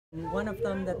One of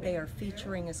them that they are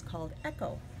featuring is called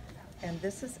Echo. And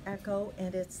this is Echo,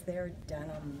 and it's their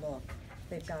denim look.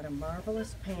 They've got a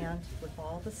marvelous pant with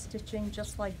all the stitching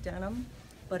just like denim,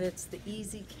 but it's the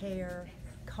easy care,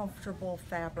 comfortable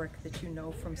fabric that you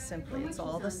know from Sympli. It's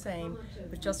all the same,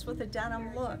 but just with a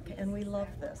denim look, and we love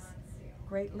this.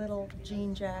 Great little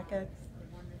jean jacket,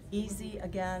 easy,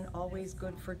 again, always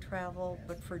good for travel,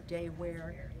 but for day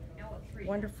wear.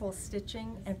 Wonderful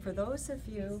stitching, and for those of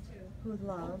you who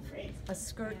love a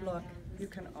skirt look, you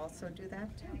can also do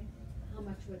that too. How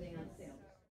much were they on sale?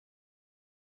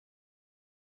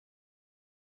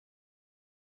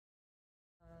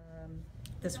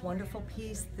 This wonderful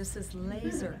piece, this is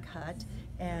Lasercut,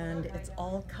 and it's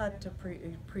all cut to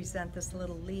present this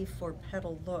little leaf or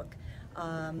petal look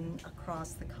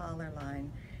across the collar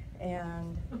line.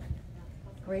 And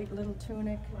great little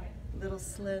tunic, little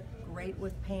slit, great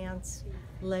with pants,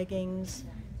 leggings.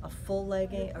 A full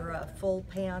legging or a full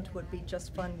pant would be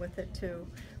just fun with it too.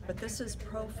 But this is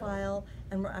profile,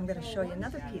 and I'm going to show you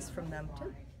another piece from them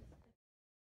too.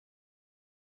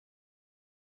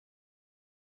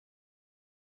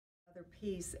 Another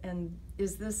piece, and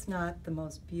is this not the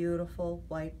most beautiful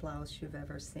white blouse you've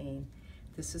ever seen?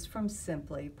 This is from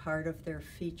Sympli, part of their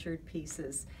featured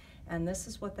pieces, and this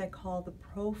is what they call the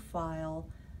profile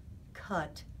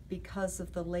cut because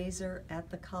of the laser at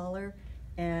the collar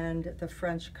and the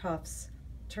French cuffs.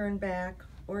 Turn back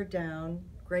or down,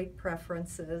 great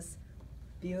preferences.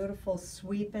 Beautiful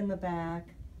sweep in the back,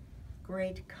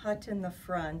 great cut in the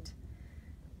front.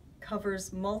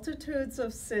 Covers multitudes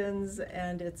of sins,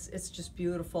 and it's just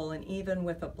beautiful. And even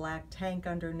with a black tank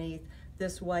underneath,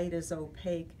 this white is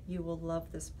opaque. You will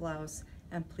love this blouse,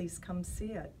 and please come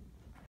see it.